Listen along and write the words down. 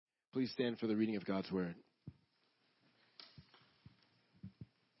Please stand for the reading of God's Word.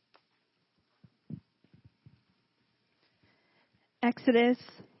 Exodus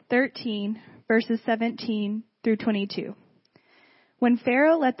 13, verses 17 through 22. When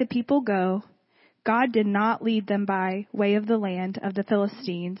Pharaoh let the people go, God did not lead them by way of the land of the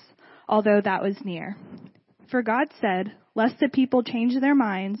Philistines, although that was near. For God said, lest the people change their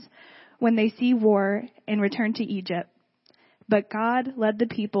minds when they see war and return to Egypt. But God led the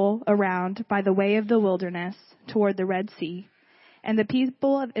people around by the way of the wilderness toward the Red Sea. And the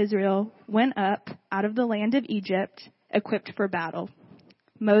people of Israel went up out of the land of Egypt, equipped for battle.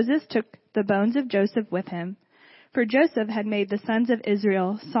 Moses took the bones of Joseph with him, for Joseph had made the sons of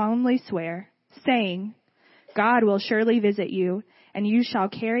Israel solemnly swear, saying, God will surely visit you, and you shall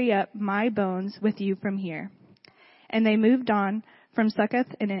carry up my bones with you from here. And they moved on from Succoth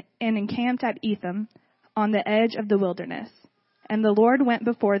and encamped at Etham on the edge of the wilderness. And the Lord went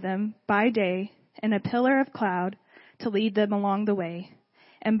before them by day in a pillar of cloud to lead them along the way,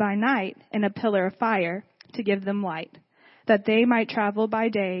 and by night in a pillar of fire to give them light, that they might travel by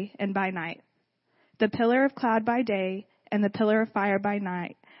day and by night. The pillar of cloud by day and the pillar of fire by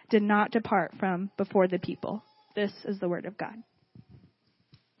night did not depart from before the people. This is the word of God.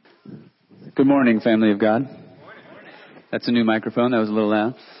 Good morning, family of God. That's a new microphone. That was a little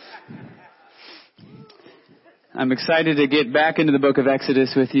loud. I'm excited to get back into the book of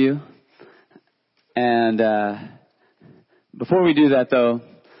Exodus with you. And before we do that, though,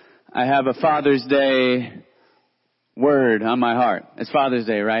 I have a Father's Day word on my heart. It's Father's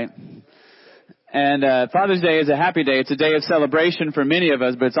Day, right? And Father's Day is a happy day. It's a day of celebration for many of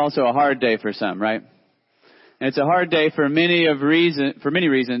us, but it's also a hard day for some, right? And it's a hard day for many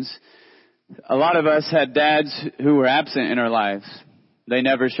reasons. A lot of us had dads who were absent in our lives. They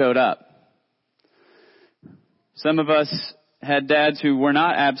never showed up. Some of us had dads who were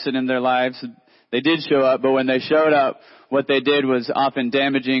not absent in their lives. They did show up, but when they showed up, what they did was often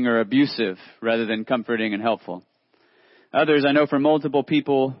damaging or abusive rather than comforting and helpful. Others, I know for multiple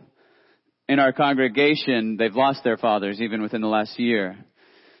people in our congregation, they've lost their fathers even within the last year.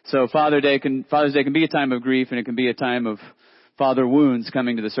 So Father's Day can be a time of grief, and it can be a time of father wounds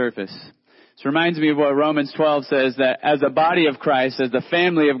coming to the surface. This reminds me of what Romans 12 says, that as a body of Christ, as the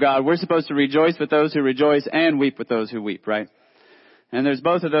family of God, we're supposed to rejoice with those who rejoice and weep with those who weep, right? And there's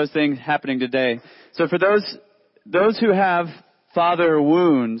both of those things happening today. So for those who have father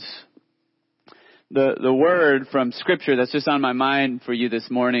wounds, the word from Scripture that's just on my mind for you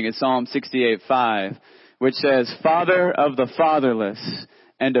this morning is Psalm 68:5, which says, Father of the fatherless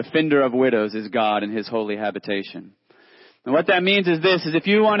and defender of widows is God in his holy habitation. And what that means is this, is if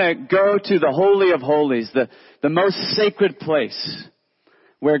you want to go to the Holy of Holies, the most sacred place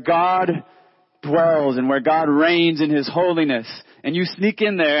where God dwells and where God reigns in his holiness, and you sneak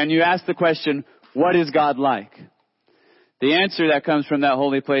in there and you ask the question, what is God like? The answer that comes from that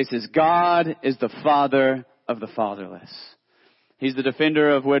holy place is God is the Father of the fatherless. He's the defender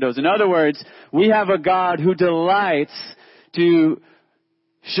of widows. In other words, we have a God who delights to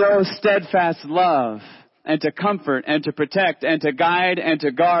show steadfast love and to comfort and to protect and to guide and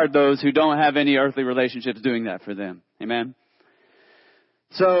to guard those who don't have any earthly relationships doing that for them. Amen?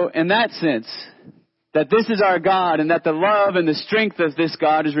 So in that sense, that this is our God and that the love and the strength of this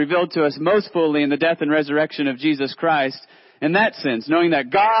God is revealed to us most fully in the death and resurrection of Jesus Christ. In that sense, knowing that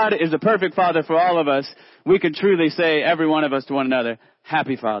God is the perfect Father for all of us, we can truly say, every one of us to one another,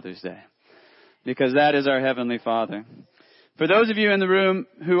 Happy Father's Day. Because that is our Heavenly Father. For those of you in the room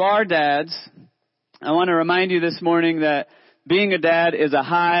who are dads, I want to remind you this morning that being a dad is a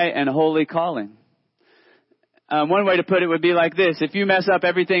high and holy calling. One way to put it would be like this. If you mess up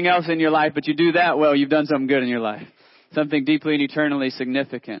everything else in your life, but you do that well, you've done something good in your life. Something deeply and eternally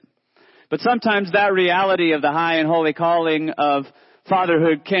significant. But sometimes that reality of the high and holy calling of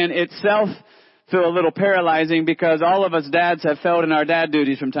fatherhood can itself feel a little paralyzing, because all of us dads have failed in our dad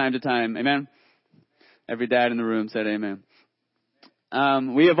duties from time to time. Amen? Every dad in the room said amen.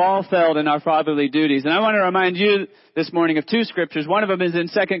 We have all failed in our fatherly duties. And I want to remind you this morning of two scriptures. One of them is in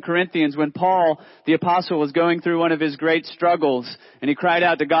 2 Corinthians, when Paul, the apostle, was going through one of his great struggles and he cried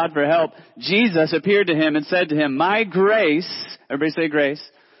out to God for help. Jesus appeared to him and said to him, my grace, everybody say grace,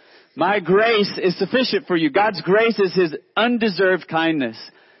 my grace is sufficient for you. God's grace is his undeserved kindness,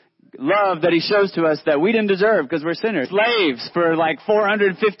 love that he shows to us that we didn't deserve because we're sinners. Slaves for like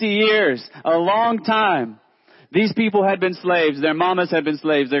 450 years, a long time. These people had been slaves. Their mamas had been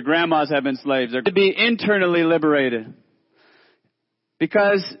slaves. Their grandmas had been slaves. They're to be internally liberated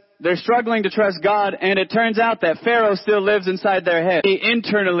because they're struggling to trust God. And it turns out that Pharaoh still lives inside their head. Be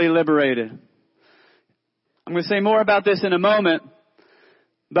internally liberated. I'm going to say more about this in a moment.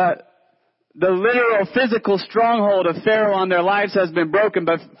 But the literal physical stronghold of Pharaoh on their lives has been broken,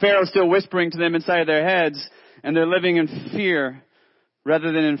 but Pharaoh's still whispering to them inside their heads, and they're living in fear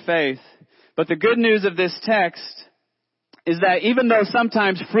rather than in faith. But the good news of this text is that even though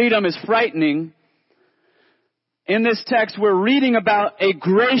sometimes freedom is frightening, in this text we're reading about a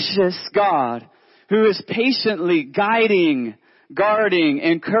gracious God who is patiently guiding, guarding,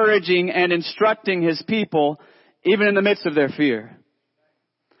 encouraging, and instructing His people even in the midst of their fear.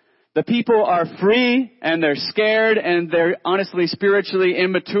 The people are free and they're scared and they're honestly spiritually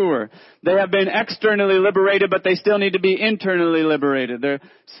immature. They have been externally liberated, but they still need to be internally liberated. They're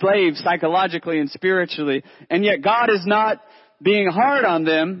slaves psychologically and spiritually. And yet God is not being hard on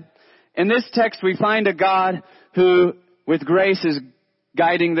them. In this text we find a God who with grace is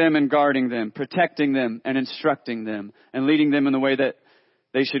guiding them and guarding them, protecting them and instructing them and leading them in the way that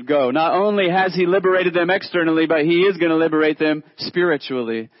they should go. Not only has He liberated them externally, but He is going to liberate them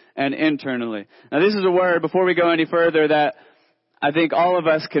spiritually and internally. Now this is a word, before we go any further, that I think all of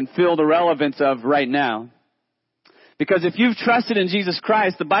us can feel the relevance of right now. Because if you've trusted in Jesus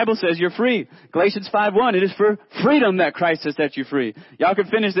Christ, the Bible says you're free. Galatians 5:1, it is for freedom that Christ has set you free. Y'all can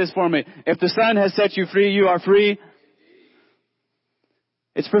finish this for me. If the Son has set you free, you are free.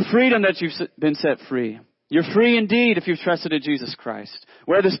 It's for freedom that you've been set free. You're free indeed if you've trusted in Jesus Christ.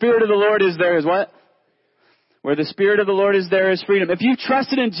 Where the Spirit of the Lord is, there is what? Where the Spirit of the Lord is, there is freedom. If you've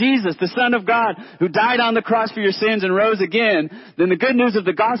trusted in Jesus, the Son of God, who died on the cross for your sins and rose again, then the good news of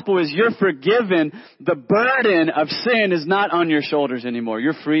the gospel is you're forgiven. The burden of sin is not on your shoulders anymore.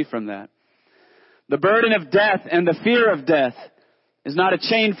 You're free from that. The burden of death and the fear of death is not a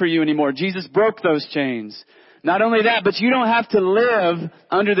chain for you anymore. Jesus broke those chains. Not only that, but you don't have to live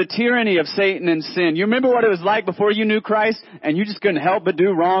under the tyranny of Satan and sin. You remember what it was like before you knew Christ and you just couldn't help but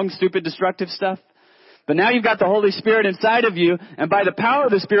do wrong, stupid, destructive stuff? But now you've got the Holy Spirit inside of you, and by the power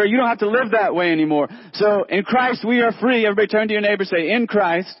of the Spirit, you don't have to live that way anymore. So in Christ, we are free. Everybody turn to your neighbor and say, in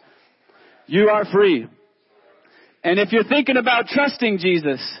Christ, you are free. And if you're thinking about trusting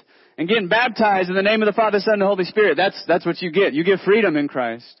Jesus and getting baptized in the name of the Father, Son, and the Holy Spirit, that's what you get. You get freedom in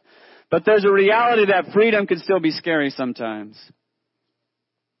Christ. But there's a reality that freedom can still be scary sometimes.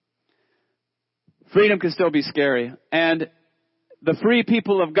 Freedom can still be scary. And the free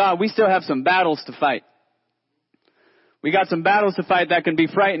people of God, we still have some battles to fight. We got some battles to fight that can be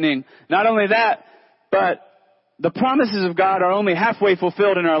frightening. Not only that, but the promises of God are only halfway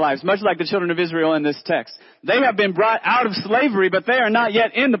fulfilled in our lives, much like the children of Israel in this text. They have been brought out of slavery, but they are not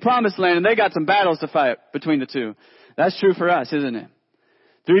yet in the promised land, and they got some battles to fight between the two. That's true for us, isn't it?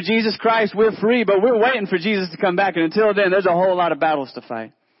 Through Jesus Christ, we're free, but we're waiting for Jesus to come back, and until then, there's a whole lot of battles to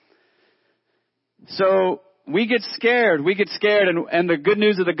fight. So we get scared, and the good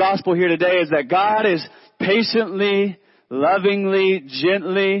news of the gospel here today is that God is patiently, lovingly,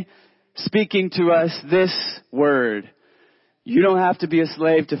 gently speaking to us this word. You don't have to be a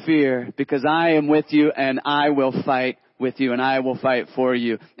slave to fear, because I am with you and I will fight with you and I will fight for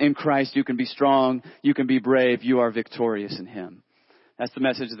you. In Christ you can be strong, you can be brave, you are victorious in Him. That's the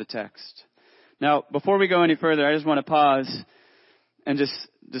message of the text. Now, before we go any further, I just want to pause and just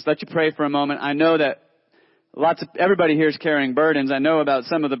let you pray for a moment. I know that everybody here is carrying burdens. I know about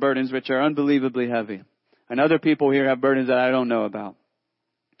some of the burdens which are unbelievably heavy. And other people here have burdens that I don't know about.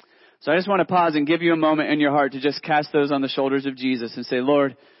 So I just want to pause and give you a moment in your heart to just cast those on the shoulders of Jesus and say,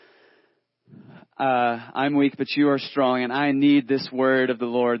 Lord, I'm weak, but you are strong, and I need this word of the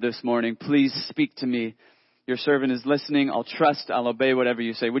Lord this morning. Please speak to me. Your servant is listening. I'll trust. I'll obey whatever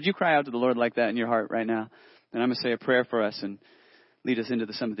you say. Would you cry out to the Lord like that in your heart right now? And I'm going to say a prayer for us and lead us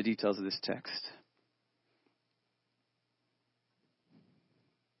into some of the details of this text.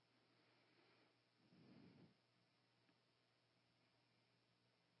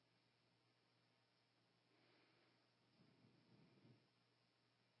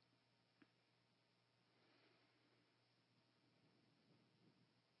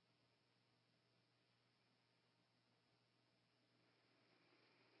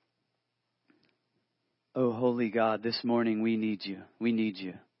 Oh, holy God, this morning we need you. We need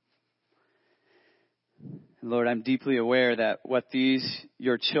you. Lord, I'm deeply aware that what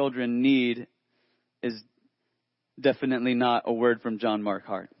your children need is definitely not a word from John Mark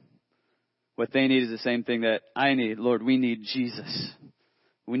Hart. What they need is the same thing that I need. Lord, we need Jesus.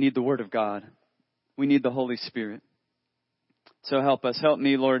 We need the Word of God. We need the Holy Spirit. So help us. Help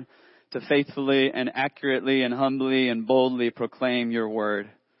me, Lord, to faithfully and accurately and humbly and boldly proclaim your word.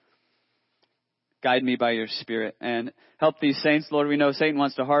 Guide me by your Spirit and help these saints. Lord, we know Satan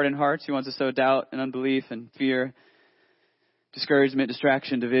wants to harden hearts. He wants to sow doubt and unbelief and fear, discouragement,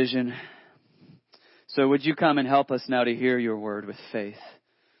 distraction, division. So would you come and help us now to hear your word with faith?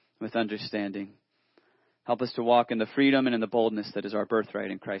 with understanding. Help us to walk in the freedom and in the boldness that is our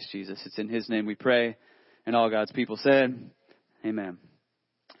birthright in Christ Jesus. It's in His name we pray. And all God's people said, amen.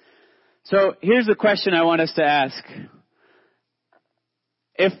 So here's the question I want us to ask.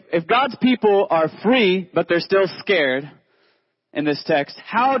 If God's people are free, but they're still scared in this text,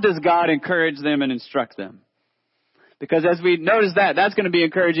 how does God encourage them and instruct them? Because as we notice that's going to be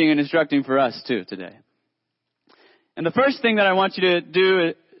encouraging and instructing for us too today. And the first thing that I want you to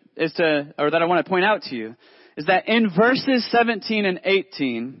do that I want to point out to you, is that in verses 17 and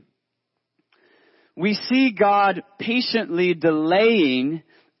 18, we see God patiently delaying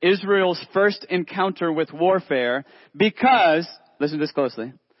Israel's first encounter with warfare because, listen to this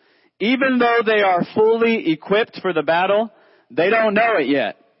closely, even though they are fully equipped for the battle, they don't know it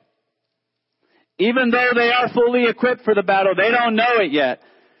yet. Even though they are fully equipped for the battle, they don't know it yet.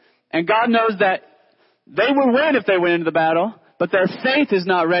 And God knows that they will win if they went into the battle, but their faith is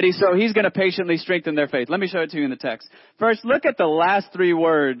not ready, so He's going to patiently strengthen their faith. Let me show it to you in the text. First, look at the last three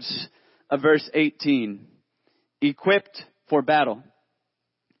words of verse 18. Equipped for battle.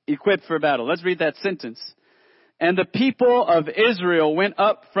 Equipped for battle. Let's read that sentence. And the people of Israel went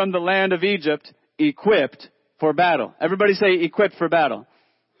up from the land of Egypt, equipped for battle. Everybody say equipped for battle.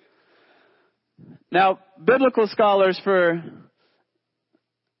 Now, biblical scholars for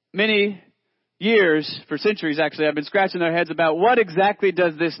many years, for centuries actually, have been scratching their heads about what exactly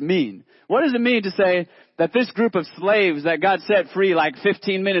does this mean? What does it mean to say that this group of slaves that God set free like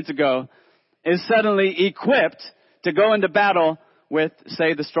 15 minutes ago is suddenly equipped to go into battle with,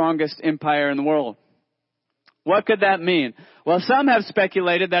 say, the strongest empire in the world? What could that mean? Well, some have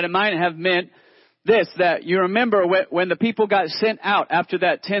speculated that it might have meant this, that you remember when the people got sent out after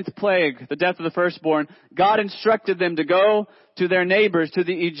that 10th plague, the death of the firstborn, God instructed them to go to their neighbors, to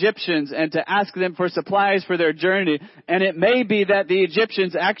the Egyptians, and to ask them for supplies for their journey. And it may be that the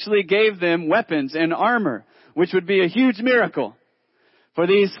Egyptians actually gave them weapons and armor, which would be a huge miracle for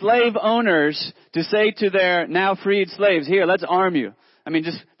these slave owners to say to their now freed slaves, here, let's arm you. I mean,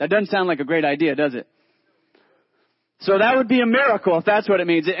 that doesn't sound like a great idea, does it? So that would be a miracle if that's what it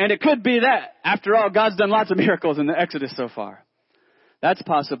means. And it could be that. After all, God's done lots of miracles in the Exodus so far. That's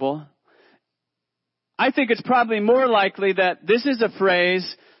possible. I think it's probably more likely that this is a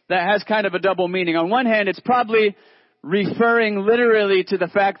phrase that has kind of a double meaning. On one hand, it's probably referring literally to the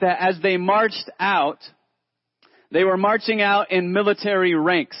fact that as they marched out, they were marching out in military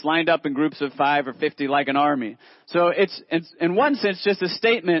ranks, lined up in groups of 5 or 50 like an army. So it's in one sense just a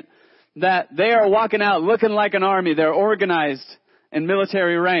statement that they are walking out looking like an army. They're organized in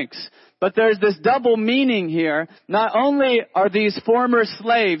military ranks. But there's this double meaning here. Not only are these former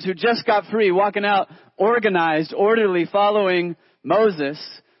slaves who just got free walking out organized, orderly, following Moses,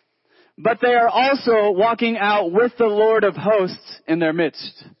 but they are also walking out with the Lord of hosts in their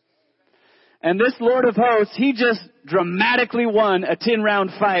midst. And this Lord of hosts, He just dramatically won a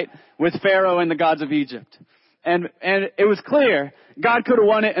 10-round fight with Pharaoh and the gods of Egypt. And it was clear God could have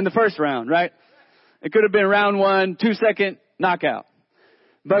won it in the first round, right? It could have been round 1, 2-second knockout.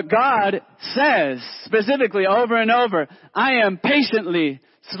 But God says specifically over and over, I am patiently,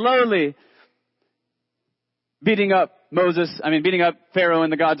 slowly beating up Pharaoh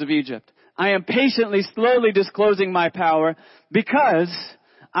and the gods of Egypt. I am patiently, slowly disclosing my power because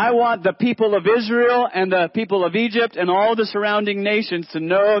I want the people of Israel and the people of Egypt and all the surrounding nations to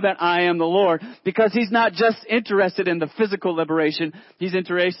know that I am the Lord. Because He's not just interested in the physical liberation. He's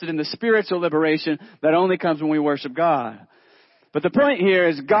interested in the spiritual liberation that only comes when we worship God. But the point here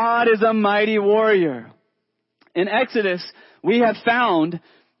is God is a mighty warrior. In Exodus, we have found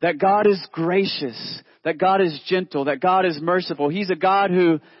that God is gracious, that God is gentle, that God is merciful. He's a God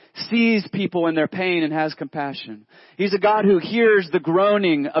who sees people in their pain and has compassion. He's a God who hears the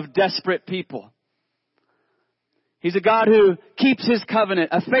groaning of desperate people. He's a God who keeps His covenant,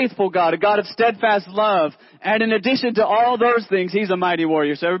 a faithful God, a God of steadfast love. And in addition to all those things, He's a mighty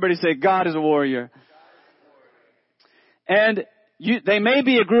warrior. So everybody say, God is a warrior. And they may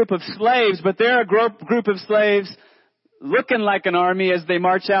be a group of slaves, but they're a group of slaves looking like an army as they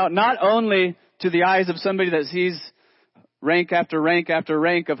march out, not only to the eyes of somebody that sees rank after rank after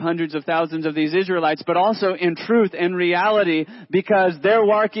rank of hundreds of thousands of these Israelites, but also in truth and reality, because they're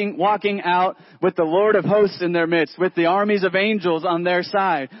walking out with the Lord of hosts in their midst, with the armies of angels on their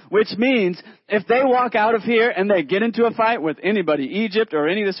side. Which means if they walk out of here and they get into a fight with anybody, Egypt or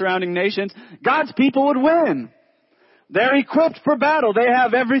any of the surrounding nations, God's people would win. They're equipped for battle. They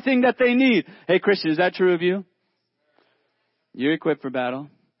have everything that they need. Hey Christian, is that true of you? You're equipped for battle.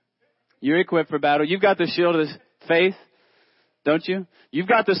 You're equipped for battle. You've got the shield of faith. don't you? You've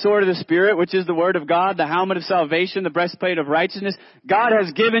got the sword of the Spirit, which is the Word of God, the helmet of salvation, the breastplate of righteousness. God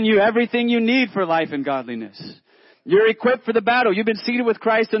has given you everything you need for life and godliness. You're equipped for the battle. You've been seated with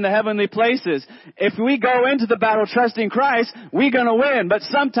Christ in the heavenly places. If we go into the battle trusting Christ, we're going to win. But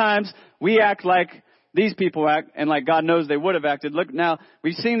sometimes we act like these people act, and like God knows they would have acted. Look now,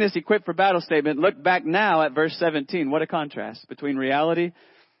 we've seen this equipped for battle statement. Look back now at verse 17. What a contrast between reality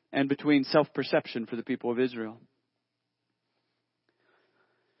and between self-perception for the people of Israel.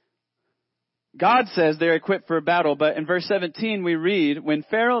 God says they're equipped for a battle, but in verse 17 we read, when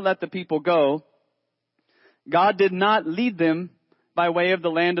Pharaoh let the people go, God did not lead them by way of the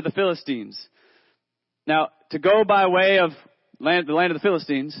land of the Philistines. Now, to go by way of the land of the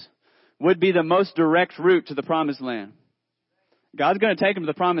Philistines would be the most direct route to the promised land. God's going to take them to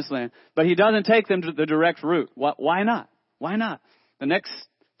the promised land, but he doesn't take them to the direct route. Why not? Why not? The next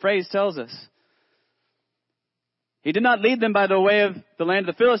phrase tells us. He did not lead them by the way of the land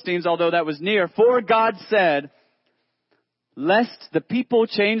of the Philistines, although that was near. For God said, lest the people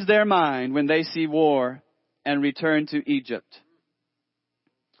change their mind when they see war and return to Egypt.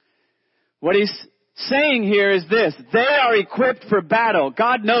 What he's saying here is this. They are equipped for battle.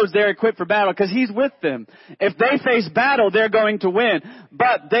 God knows they're equipped for battle because he's with them. If they face battle, they're going to win.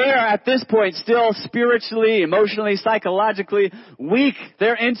 But they are at this point still spiritually, emotionally, psychologically weak.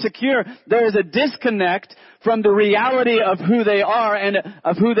 They're insecure. There is a disconnect from the reality of who they are and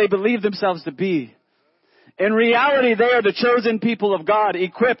of who they believe themselves to be. In reality, they are the chosen people of God,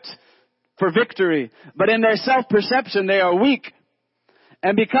 equipped for victory. But in their self-perception, they are weak.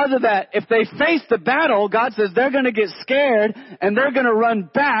 And because of that, if they face the battle, God says they're going to get scared and they're going to run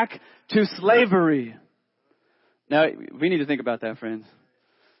back to slavery. Now, we need to think about that, friends.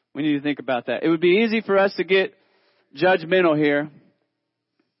 We need to think about that. It would be easy for us to get judgmental here.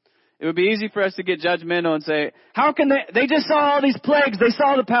 It would be easy for us to get judgmental and say, how can they just saw all these plagues. They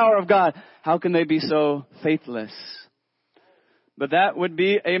saw the power of God. How can they be so faithless? But that would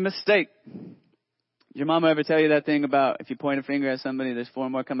be a mistake. Your mama ever tell you that thing about if you point a finger at somebody, there's 4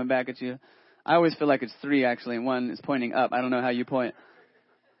 more coming back at you? I always feel like it's 3 actually, and 1 is pointing up. I don't know how you point.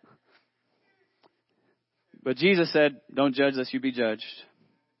 But Jesus said, don't judge lest you be judged.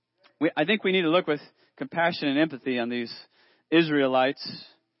 I think we need to look with compassion and empathy on these Israelites.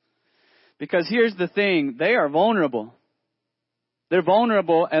 Because here's the thing, they are vulnerable. They're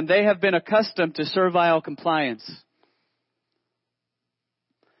vulnerable and they have been accustomed to servile compliance.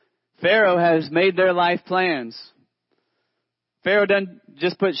 Pharaoh has made their life plans. Pharaoh doesn't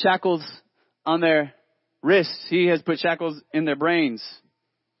just put shackles on their wrists. He has put shackles in their brains.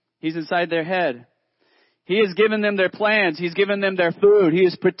 He's inside their head. He has given them their plans. He's given them their food. He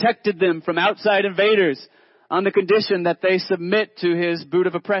has protected them from outside invaders on the condition that they submit to his boot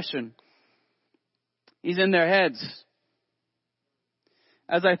of oppression. He's in their heads.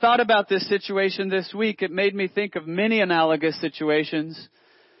 As I thought about this situation this week, it made me think of many analogous situations,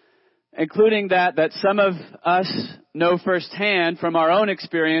 including that some of us know firsthand from our own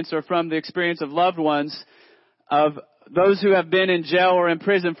experience or from the experience of loved ones of those who have been in jail or in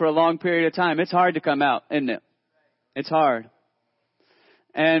prison for a long period of time. It's hard to come out, isn't it? It's hard.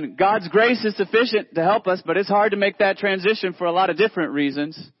 And God's grace is sufficient to help us, but it's hard to make that transition for a lot of different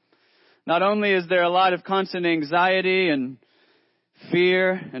reasons. Not only is there a lot of constant anxiety and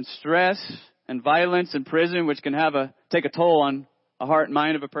fear and stress and violence in prison, which can take a toll on a heart and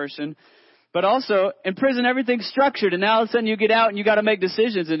mind of a person. But also, in prison, everything's structured, and now all of a sudden you get out and you got to make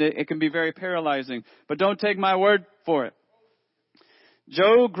decisions, and it can be very paralyzing. But don't take my word for it.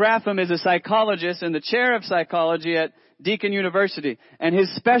 Joe Graffam is a psychologist and the chair of psychology at Deakin University, and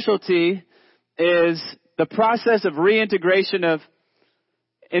his specialty is the process of reintegration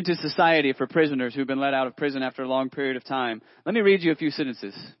into society for prisoners who've been let out of prison after a long period of time. Let me read you a few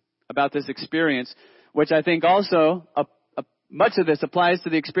sentences about this experience, which I think also much of this applies to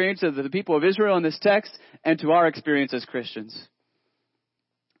the experience of the people of Israel in this text and to our experience as Christians.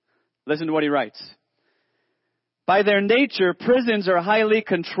 Listen to what he writes. By their nature, prisons are highly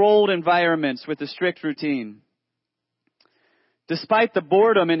controlled environments with a strict routine. Despite the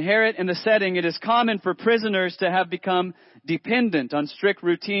boredom inherent in the setting, it is common for prisoners to have become dependent on strict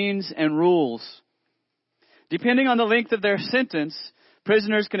routines and rules. Depending on the length of their sentence,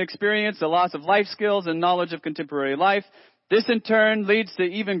 prisoners can experience the loss of life skills and knowledge of contemporary life. This in turn leads to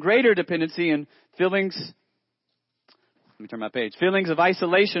even greater dependency and feelings of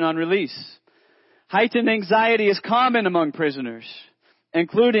isolation on release. Heightened anxiety is common among prisoners,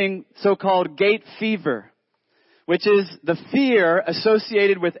 including so-called gate fever, which is the fear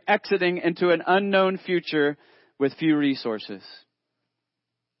associated with exiting into an unknown future with few resources.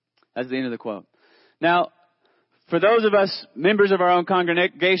 That's the end of the quote. Now, for those of us members of our own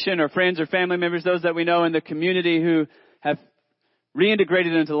congregation or friends or family members, those that we know in the community who have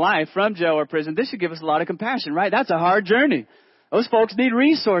reintegrated into life from jail or prison, this should give us a lot of compassion, right? That's a hard journey. Those folks need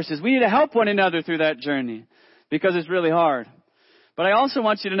resources. We need to help one another through that journey because it's really hard. But I also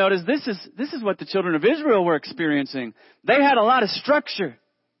want you to notice this is what the children of Israel were experiencing. They had a lot of structure.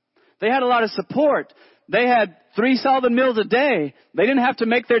 They had a lot of support. They had 3 solid meals a day. They didn't have to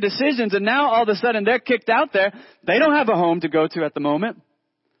make their decisions. And now all of a sudden they're kicked out there. They don't have a home to go to at the moment.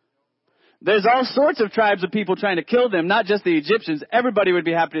 There's all sorts of tribes of people trying to kill them, not just the Egyptians. Everybody would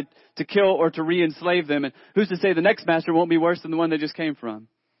be happy to kill or to re-enslave them. And who's to say the next master won't be worse than the one they just came from?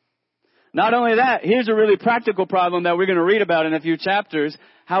 Not only that, here's a really practical problem that we're going to read about in a few chapters.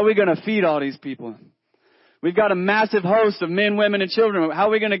 How are we going to feed all these people? We've got a massive host of men, women, and children. How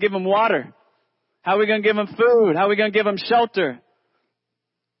are we going to give them water? How are we going to give them food? How are we going to give them shelter?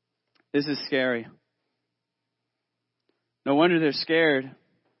 This is scary. No wonder they're scared.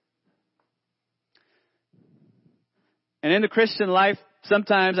 And in the Christian life,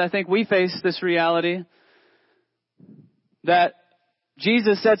 sometimes I think we face this reality that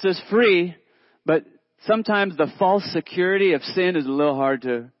Jesus sets us free, but sometimes the false security of sin is a little hard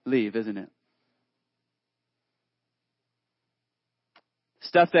to leave, isn't it?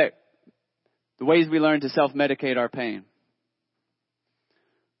 Stuff that, the ways we learn to self-medicate our pain.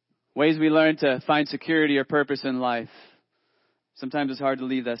 Ways we learn to find security or purpose in life. Sometimes it's hard to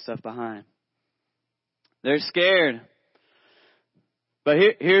leave that stuff behind. They're scared. But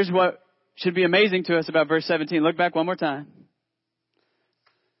here's what should be amazing to us about verse 17. Look back one more time.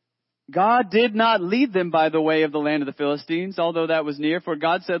 God did not lead them by the way of the land of the Philistines, although that was near. For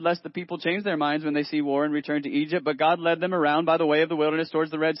God said, lest the people change their minds when they see war and return to Egypt. But God led them around by the way of the wilderness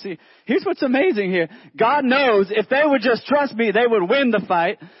towards the Red Sea. Here's what's amazing here. God knows if they would just trust me, they would win the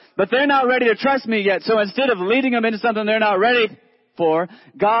fight. But they're not ready to trust me yet. So instead of leading them into something they're not ready for,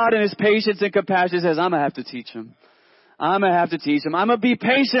 God in His patience and compassion says, I'm going to have to teach them. I'm going to have to teach them. I'm going to be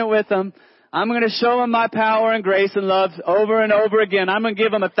patient with them. I'm going to show them my power and grace and love over and over again. I'm going to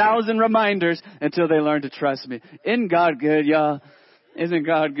give them 1,000 reminders until they learn to trust me. Isn't God good, y'all? Isn't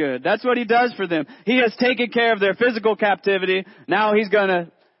God good? That's what He does for them. He has taken care of their physical captivity. Now He's going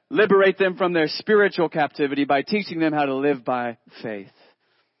to liberate them from their spiritual captivity by teaching them how to live by faith.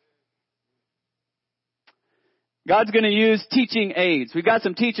 God's going to use teaching aids. We've got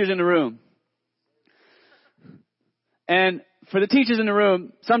some teachers in the room. And for the teachers in the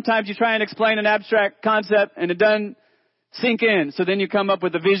room, sometimes you try and explain an abstract concept and it doesn't sink in. So then you come up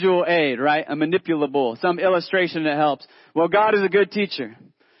with a visual aid, right? A manipulable, some illustration that helps. Well, God is a good teacher.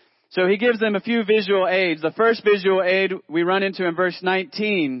 So He gives them a few visual aids. The first visual aid we run into in verse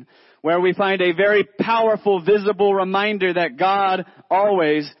 19, where we find a very powerful, visible reminder that God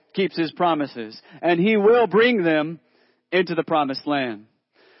always keeps His promises. And He will bring them into the promised land.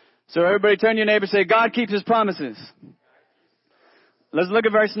 So everybody turn to your neighbor and say, God keeps His promises. Let's look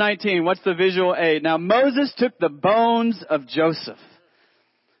at verse 19. What's the visual aid? Now Moses took the bones of Joseph.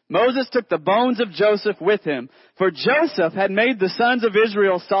 Moses took the bones of Joseph with him. For Joseph had made the sons of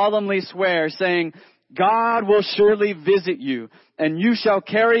Israel solemnly swear, saying, God will surely visit you, and you shall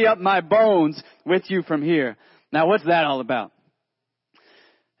carry up my bones with you from here. Now what's that all about?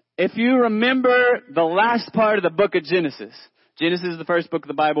 If you remember the last part of the book of Genesis. Genesis is the first book of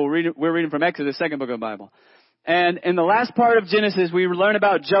the Bible. We're reading from Exodus, the second book of the Bible. And in the last part of Genesis, we learn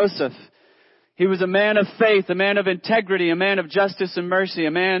about Joseph. He was a man of faith, a man of integrity, a man of justice and mercy,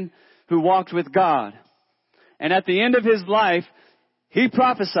 a man who walked with God. And at the end of his life, he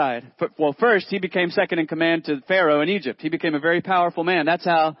prophesied. Well, first, he became second in command to Pharaoh in Egypt. He became a very powerful man. That's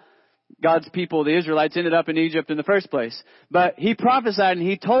how God's people, the Israelites, ended up in Egypt in the first place. But he prophesied and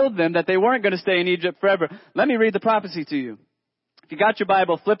he told them that they weren't going to stay in Egypt forever. Let me read the prophecy to you. If you got your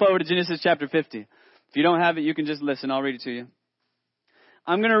Bible, flip over to Genesis chapter 50. If you don't have it, you can just listen. I'll read it to you.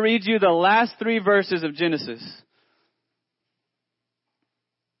 I'm going to read you the last 3 verses of Genesis.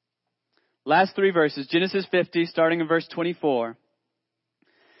 Last 3 verses. Genesis 50, starting in verse 24.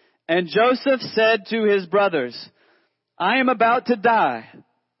 And Joseph said to his brothers, I am about to die,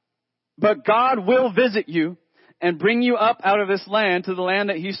 but God will visit you and bring you up out of this land to the land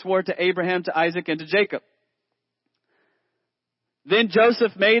that He swore to Abraham, to Isaac, and to Jacob. Then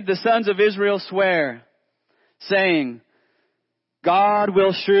Joseph made the sons of Israel swear, saying, God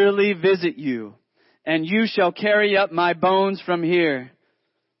will surely visit you, and you shall carry up my bones from here.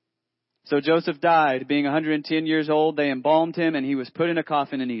 So Joseph died, being 110 years old. They embalmed him, and he was put in a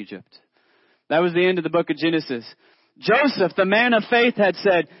coffin in Egypt. That was the end of the book of Genesis. Joseph, the man of faith, had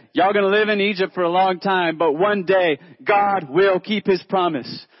said, y'all going to live in Egypt for a long time, but one day God will keep His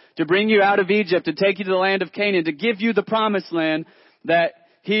promise. to bring you out of Egypt, to take you to the land of Canaan, to give you the promised land that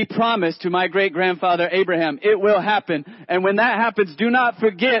He promised to my great-grandfather Abraham. It will happen. And when that happens, do not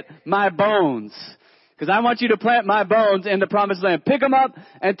forget my bones. Because I want you to plant my bones in the promised land. Pick them up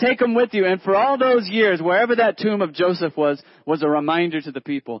and take them with you. And for all those years, wherever that tomb of Joseph was a reminder to the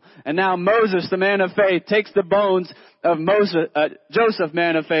people. And now Moses, the man of faith, takes the bones of Joseph,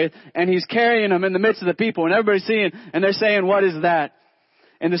 man of faith, and he's carrying them in the midst of the people. And everybody's seeing, and they're saying, what is that?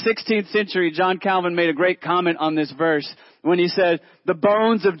 In the 16th century, John Calvin made a great comment on this verse when he said, the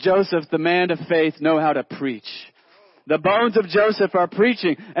bones of Joseph, the man of faith, know how to preach. The bones of Joseph are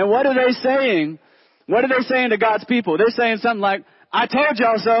preaching. And what are they saying? What are they saying to God's people? They're saying something like, I told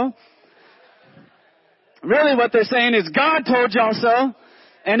y'all so. Really what they're saying is, God told y'all so.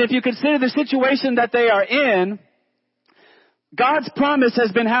 And if you consider the situation that they are in, God's promise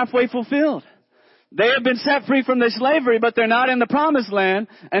has been halfway fulfilled. They have been set free from their slavery, but they're not in the promised land.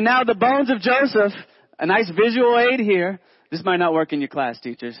 And now the bones of Joseph, a nice visual aid here. This might not work in your class,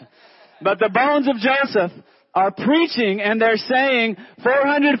 teachers. But the bones of Joseph are preaching, and they're saying,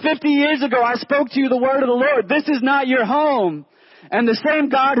 450 years ago, I spoke to you the word of the Lord. This is not your home. And the same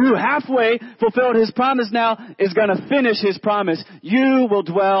God who halfway fulfilled His promise now is going to finish His promise. You will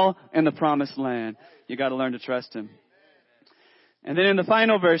dwell in the promised land. You got to learn to trust Him. And then in the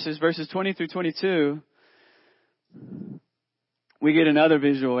final verses 20 through 22, we get another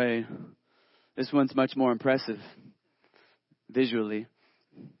visual aid. This one's much more impressive visually.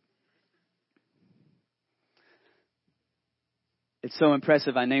 It's so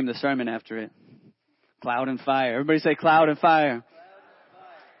impressive, I named the sermon after it. Cloud and fire. Everybody say cloud and fire.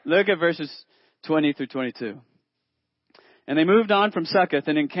 Look at verses 20 through 22. And they moved on from Succoth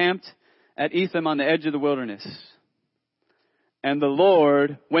and encamped at Etham on the edge of the wilderness. And the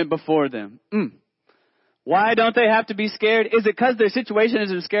Lord went before them. Why don't they have to be scared? Is it because their situation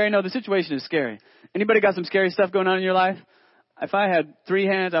isn't scary? No, the situation is scary. Anybody got some scary stuff going on in your life? If I had 3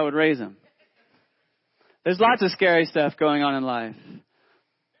 hands, I would raise them. There's lots of scary stuff going on in life.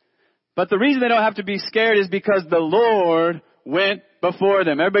 But the reason they don't have to be scared is because the Lord went before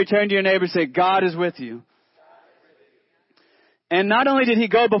them. Everybody turn to your neighbor and say, God is with you. And not only did He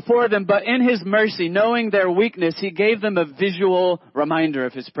go before them, but in His mercy, knowing their weakness, He gave them a visual reminder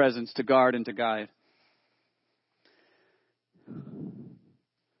of His presence to guard and to guide.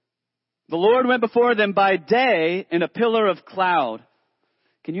 The Lord went before them by day in a pillar of cloud.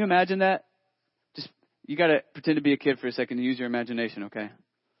 Can you imagine that? You got to pretend to be a kid for a second and use your imagination, okay?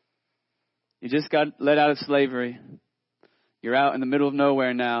 You just got let out of slavery. You're out in the middle of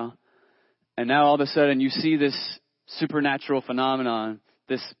nowhere now. And now all of a sudden you see this supernatural phenomenon,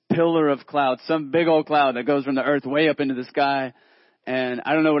 this pillar of cloud, some big old cloud that goes from the earth way up into the sky. And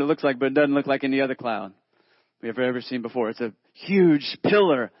I don't know what it looks like, but it doesn't look like any other cloud we've ever seen before. It's a huge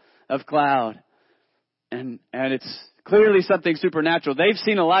pillar of cloud. And it's clearly something supernatural. They've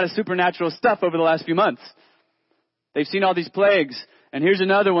seen a lot of supernatural stuff over the last few months. They've seen all these plagues. And here's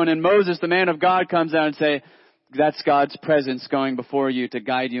another one. And Moses, the man of God, comes out and say, that's God's presence going before you to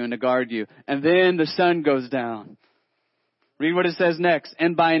guide you and to guard you. And then the sun goes down. Read what it says next.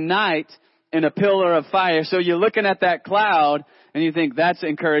 And by night in a pillar of fire. So you're looking at that cloud and you think that's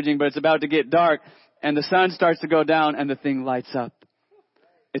encouraging, but it's about to get dark. And the sun starts to go down and the thing lights up.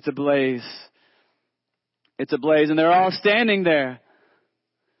 It's ablaze. It's ablaze, and they're all standing there.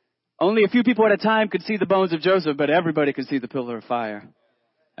 Only a few people at a time could see the bones of Joseph, but everybody could see the pillar of fire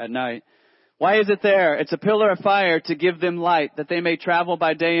at night. Why is it there? It's a pillar of fire to give them light, that they may travel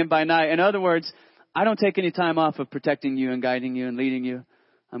by day and by night. In other words, I don't take any time off of protecting you and guiding you and leading you.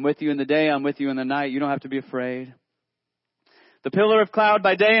 I'm with you in the day, I'm with you in the night. You don't have to be afraid. The pillar of cloud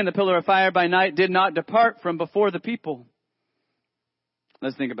by day and the pillar of fire by night did not depart from before the people.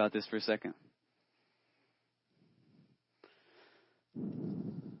 Let's think about this for a second.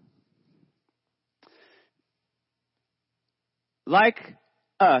 Like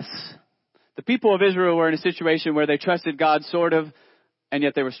us, the people of Israel were in a situation where they trusted God sort of, and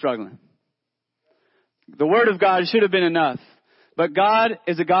yet they were struggling. The word of God should have been enough. But God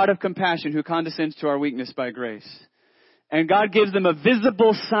is a God of compassion who condescends to our weakness by grace. And God gives them a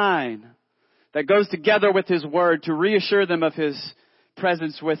visible sign that goes together with His word to reassure them of His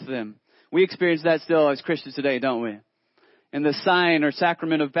presence with them. We experience that still as Christians today, don't we? In the sign or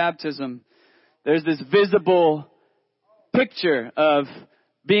sacrament of baptism, there's this visible picture of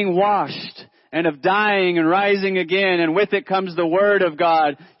being washed and of dying and rising again. And with it comes the word of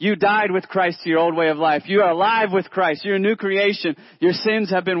God. You died with Christ to your old way of life. You are alive with Christ. You're a new creation. Your sins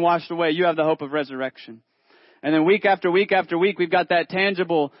have been washed away. You have the hope of resurrection. And then week after week after week, we've got that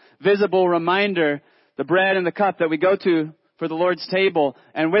tangible, visible reminder, the bread and the cup that we go to for the Lord's table.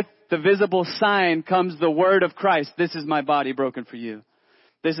 And with the visible sign comes the word of Christ. This is my body broken for you.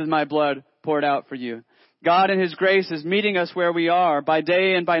 This is my blood poured out for you. God in His grace is meeting us where we are by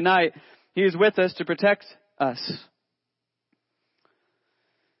day and by night. He is with us to protect us.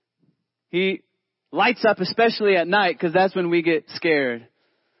 He lights up especially at night because that's when we get scared.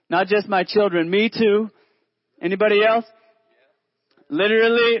 Not just my children, me too. Anybody else?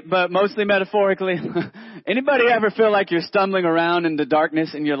 Literally, but mostly metaphorically. Anybody ever feel like you're stumbling around in the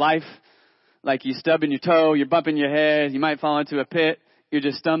darkness in your life? Like you stubbing your toe, you're bumping your head, you might fall into a pit. You're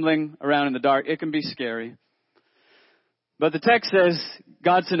just stumbling around in the dark. It can be scary. But the text says,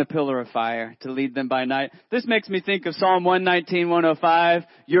 God sent a pillar of fire to lead them by night. This makes me think of Psalm 119, 105.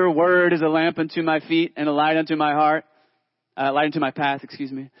 Your word is a lamp unto my feet and a light unto my heart. Light unto my path,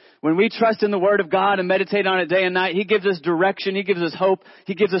 When we trust in the word of God and meditate on it day and night, He gives us direction. He gives us hope.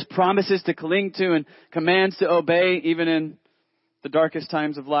 He gives us promises to cling to and commands to obey even in the darkest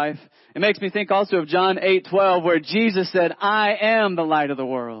times of life. It makes me think also of John 8:12, where Jesus said, I am the light of the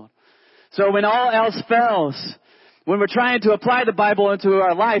world. So when all else fails, when we're trying to apply the Bible into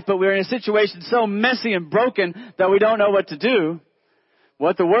our life, but we're in a situation so messy and broken that we don't know what to do,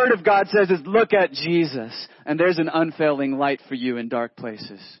 what the Word of God says is look at Jesus, and there's an unfailing light for you in dark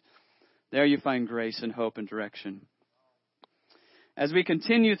places. There you find grace and hope and direction. As we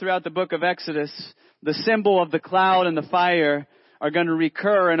continue throughout the book of Exodus, the symbol of the cloud and the fire are going to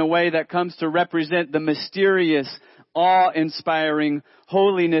recur in a way that comes to represent the mysterious, awe-inspiring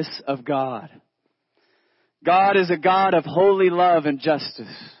holiness of God. God is a God of holy love and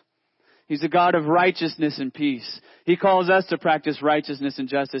justice. He's a God of righteousness and peace. He calls us to practice righteousness and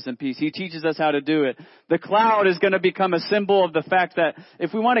justice and peace. He teaches us how to do it. The cloud is going to become a symbol of the fact that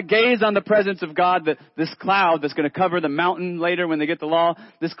if we want to gaze on the presence of God, that this cloud that's going to cover the mountain later when they get the law,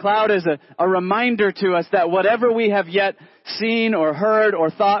 this cloud is a reminder to us that whatever we have yet seen or heard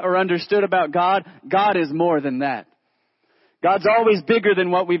or thought or understood about God, God is more than that. God's always bigger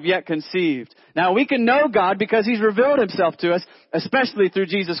than what we've yet conceived. Now, we can know God because He's revealed Himself to us, especially through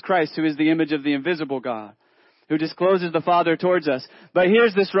Jesus Christ, who is the image of the invisible God, who discloses the Father towards us. But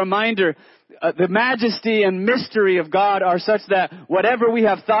here's this reminder. The majesty and mystery of God are such that whatever we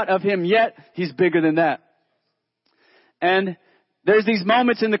have thought of Him yet, He's bigger than that. And there's these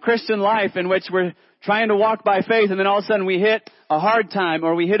moments in the Christian life in which we're trying to walk by faith, and then all of a sudden we hit a hard time,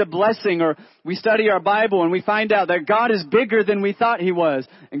 or we hit a blessing, or we study our Bible and we find out that God is bigger than we thought He was.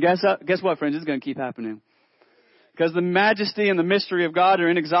 And guess what, friends? It's going to keep happening. Because the majesty and the mystery of God are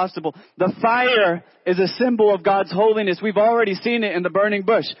inexhaustible. The fire is a symbol of God's holiness. We've already seen it in the burning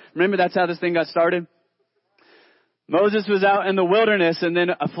bush. Remember, that's how this thing got started? Moses was out in the wilderness, and then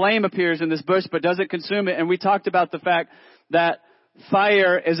a flame appears in this bush but doesn't consume it. And we talked about the fact that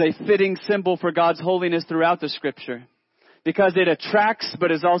fire is a fitting symbol for God's holiness throughout the Scripture. Because it attracts,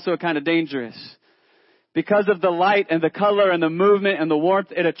 but is also kind of dangerous. Because of the light and the color and the movement and the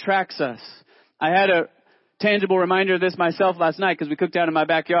warmth, it attracts us. I had a tangible reminder of this myself last night because we cooked out in my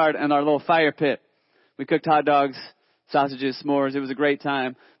backyard in our little fire pit. We cooked hot dogs, sausages, s'mores. It was a great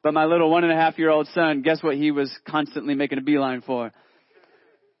time. But my little 1.5-year-old son, guess what he was constantly making a beeline for?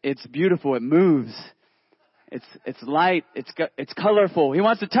 It's beautiful. It moves. It's light. It's colorful. He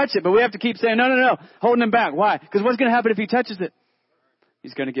wants to touch it, but we have to keep saying, no, holding him back. Why? Because what's going to happen if he touches it?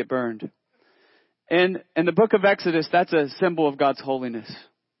 He's going to get burned. In the book of Exodus, that's a symbol of God's holiness.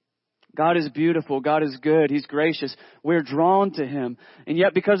 God is beautiful. God is good. He's gracious. We're drawn to Him. And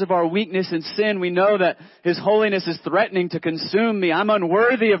yet because of our weakness and sin, we know that His holiness is threatening to consume me. I'm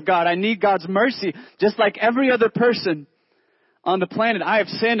unworthy of God. I need God's mercy. Just like every other person on the planet, I have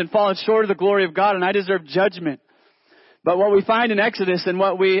sinned and fallen short of the glory of God, and I deserve judgment. But what we find in Exodus and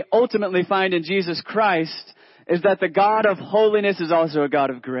what we ultimately find in Jesus Christ is that the God of holiness is also a God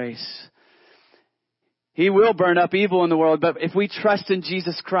of grace. He will burn up evil in the world, but if we trust in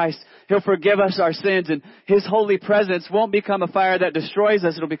Jesus Christ, He'll forgive us our sins, and His holy presence won't become a fire that destroys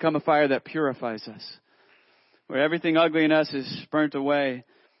us. It'll become a fire that purifies us. Where everything ugly in us is burnt away,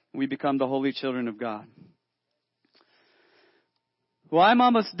 we become the holy children of God. Well, I'm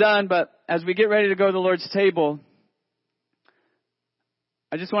almost done, but as we get ready to go to the Lord's table,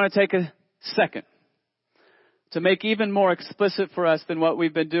 I just want to take a second to make even more explicit for us than what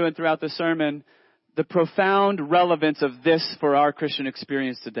we've been doing throughout the sermon, the profound relevance of this for our Christian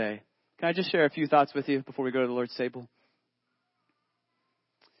experience today. Can I just share a few thoughts with you before we go to the Lord's table?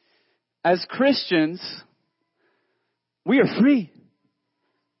 As Christians, we are free.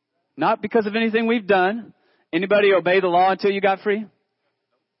 Not because of anything we've done. Anybody obey the law until you got free?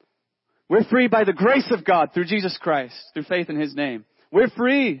 We're free by the grace of God through Jesus Christ, through faith in His name. We're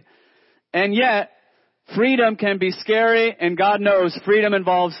free. And yet, freedom can be scary, and God knows freedom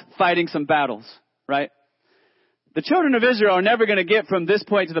involves fighting some battles, right? The children of Israel are never going to get from this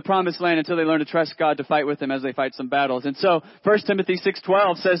point to the promised land until they learn to trust God to fight with them as they fight some battles. And so 1 Timothy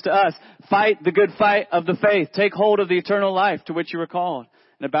 6:12 says to us, fight the good fight of the faith. Take hold of the eternal life to which you were called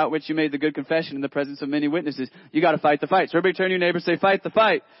and about which you made the good confession in the presence of many witnesses. You got to fight the fight. So everybody turn to your neighbor and say, fight the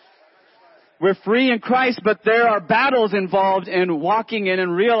fight. We're free in Christ, but there are battles involved in walking in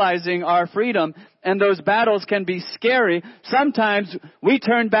and realizing our freedom. And those battles can be scary. Sometimes we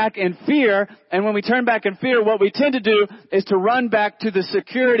turn back in fear. And when we turn back in fear, what we tend to do is to run back to the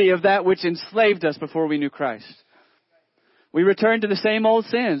security of that which enslaved us before we knew Christ. We return to the same old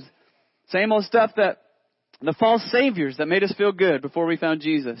sins, same old stuff, that the false saviors that made us feel good before we found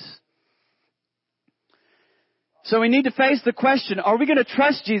Jesus. So we need to face the question, are we going to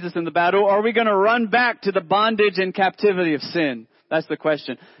trust Jesus in the battle, or are we going to run back to the bondage and captivity of sin? That's the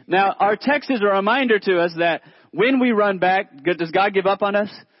question. Now, our text is a reminder to us that when we run back, does God give up on us?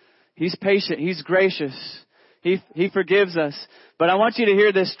 He's patient. He's gracious. He forgives us. But I want you to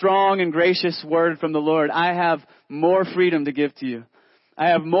hear this strong and gracious word from the Lord. I have more freedom to give to you. I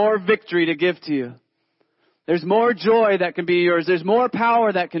have more victory to give to you. There's more joy that can be yours. There's more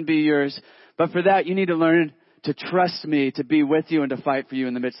power that can be yours. But for that, you need to learn to trust me, to be with you, and to fight for you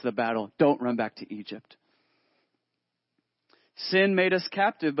in the midst of the battle. Don't run back to Egypt. Sin made us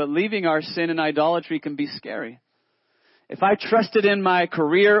captive, but leaving our sin and idolatry can be scary. If I trusted in my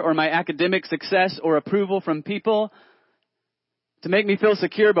career or my academic success or approval from people to make me feel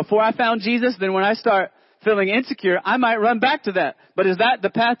secure before I found Jesus, then when I start feeling insecure, I might run back to that. But is that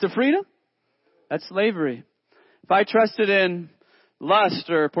the path to freedom? That's slavery. If I trusted in lust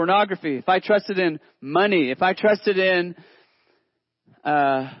or pornography, if I trusted in money, if I trusted in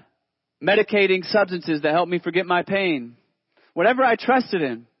medicating substances that help me forget my pain, whatever I trusted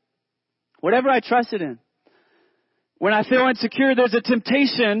in, when I feel insecure, there's a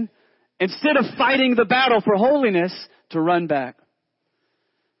temptation, instead of fighting the battle for holiness, to run back.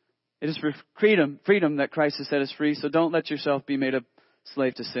 It is for freedom that Christ has set us free, so don't let yourself be made a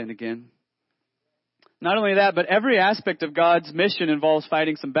slave to sin again. Not only that, but every aspect of God's mission involves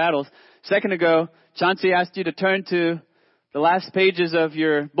fighting some battles. A second ago, Chauncey asked you to turn to the last pages of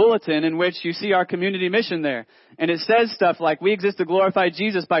your bulletin, in which you see our community mission there. And it says stuff like, we exist to glorify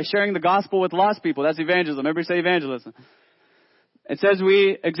Jesus by sharing the gospel with lost people. That's evangelism. Everybody say evangelism. It says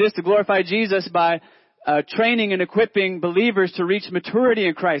we exist to glorify Jesus by training and equipping believers to reach maturity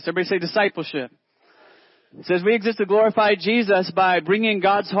in Christ. Everybody say discipleship. It says we exist to glorify Jesus by bringing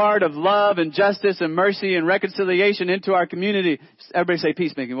God's heart of love and justice and mercy and reconciliation into our community. Everybody say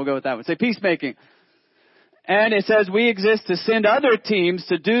peacemaking. We'll go with that one. Say peacemaking. And it says we exist to send other teams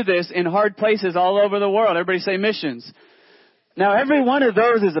to do this in hard places all over the world. Everybody say missions. Now, every one of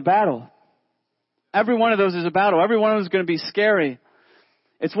those is a battle. Every one of those is a battle. Every one of them is going to be scary.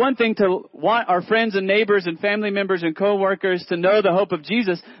 It's one thing to want our friends and neighbors and family members and co-workers to know the hope of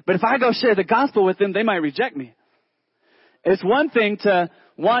Jesus, but if I go share the gospel with them, they might reject me. It's one thing to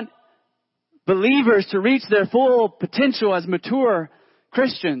want believers to reach their full potential as mature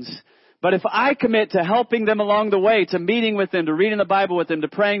Christians, but if I commit to helping them along the way, to meeting with them, to reading the Bible with them, to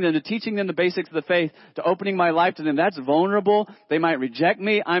praying them, to teaching them the basics of the faith, to opening my life to them, that's vulnerable. They might reject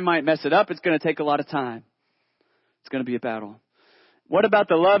me. I might mess it up. It's going to take a lot of time. It's going to be a battle. What about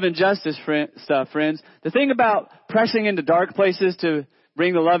the love and justice stuff, friends? The thing about pressing into dark places to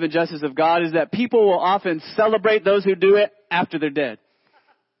bring the love and justice of God is that people will often celebrate those who do it after they're dead.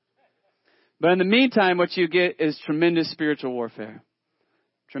 But in the meantime, what you get is tremendous spiritual warfare,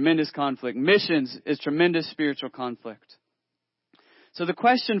 tremendous conflict. Missions is tremendous spiritual conflict. So the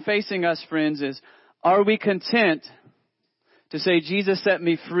question facing us, friends, is, are we content to say, Jesus set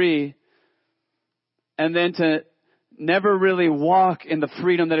me free, and then to never really walk in the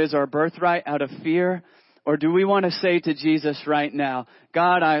freedom that is our birthright out of fear? Or do we want to say to Jesus right now,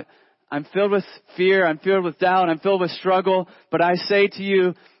 God, I'm filled with fear, I'm filled with doubt, I'm filled with struggle, but I say to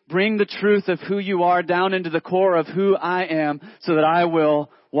you, bring the truth of who you are down into the core of who I am, so that I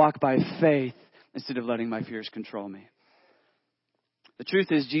will walk by faith instead of letting my fears control me. The truth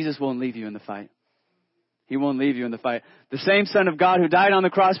is, Jesus won't leave you in the fight. He won't leave you in the fight. The same Son of God who died on the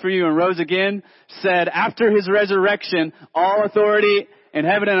cross for you and rose again said, after his resurrection, all authority in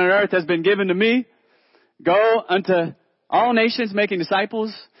heaven and on earth has been given to me. Go unto all nations, making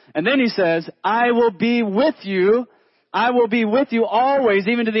disciples. And then he says, I will be with you. I will be with you always,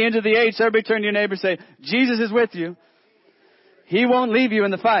 even to the end of the age. So everybody turn to your neighbor and say, Jesus is with you. He won't leave you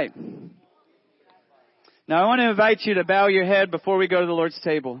in the fight. Now I want to invite you to bow your head before we go to the Lord's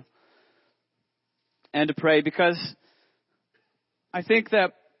table and to pray, because I think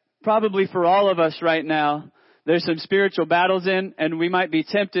that probably for all of us right now, there's some spiritual battles in, and we might be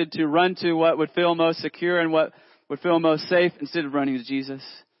tempted to run to what would feel most secure and what would feel most safe instead of running to Jesus.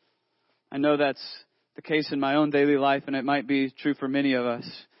 I know that's the case in my own daily life, and it might be true for many of us.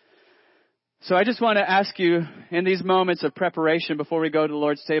 So I just want to ask you, in these moments of preparation before we go to the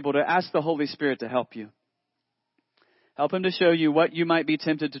Lord's table, to ask the Holy Spirit to help you. Help Him to show you what you might be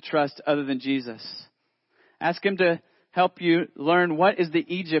tempted to trust other than Jesus. Ask Him to help you learn what is the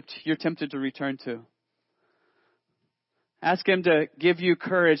Egypt you're tempted to return to. Ask Him to give you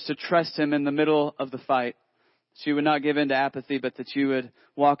courage to trust Him in the middle of the fight. That you would not give in to apathy, but that you would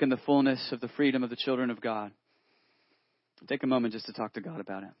walk in the fullness of the freedom of the children of God. Take a moment just to talk to God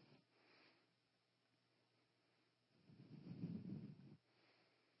about it.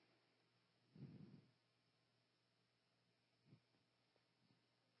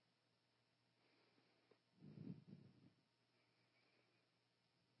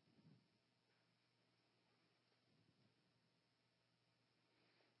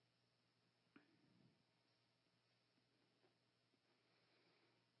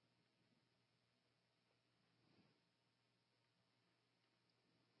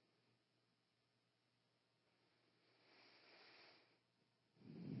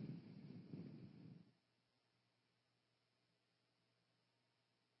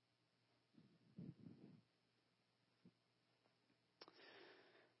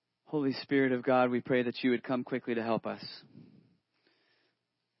 Holy Spirit of God, we pray that you would come quickly to help us.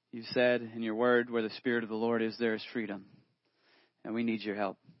 You said in your word, where the Spirit of the Lord is, there is freedom. And we need your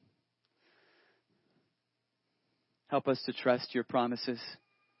help. Help us to trust your promises.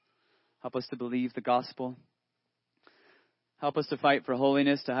 Help us to believe the gospel. Help us to fight for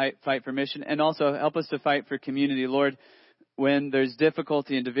holiness, to fight for mission, and also help us to fight for community. Lord, when there's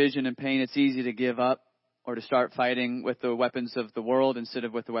difficulty and division and pain, it's easy to give up or to start fighting with the weapons of the world instead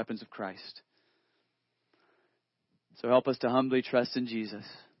of with the weapons of Christ. So help us to humbly trust in Jesus,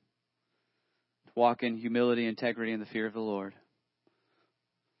 to walk in humility, integrity, and the fear of the Lord.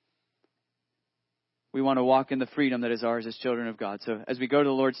 We want to walk in the freedom that is ours as children of God. So as we go to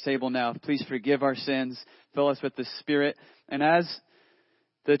the Lord's table now, please forgive our sins, fill us with the Spirit. And as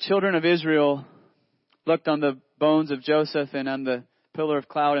the children of Israel looked on the bones of Joseph and on the pillar of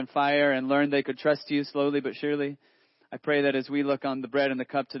cloud and fire and learned they could trust you slowly but surely, I pray that as we look on the bread and the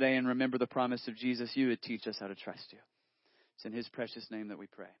cup today and remember the promise of Jesus, you would teach us how to trust you. It's in His precious name that we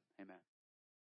pray. Amen.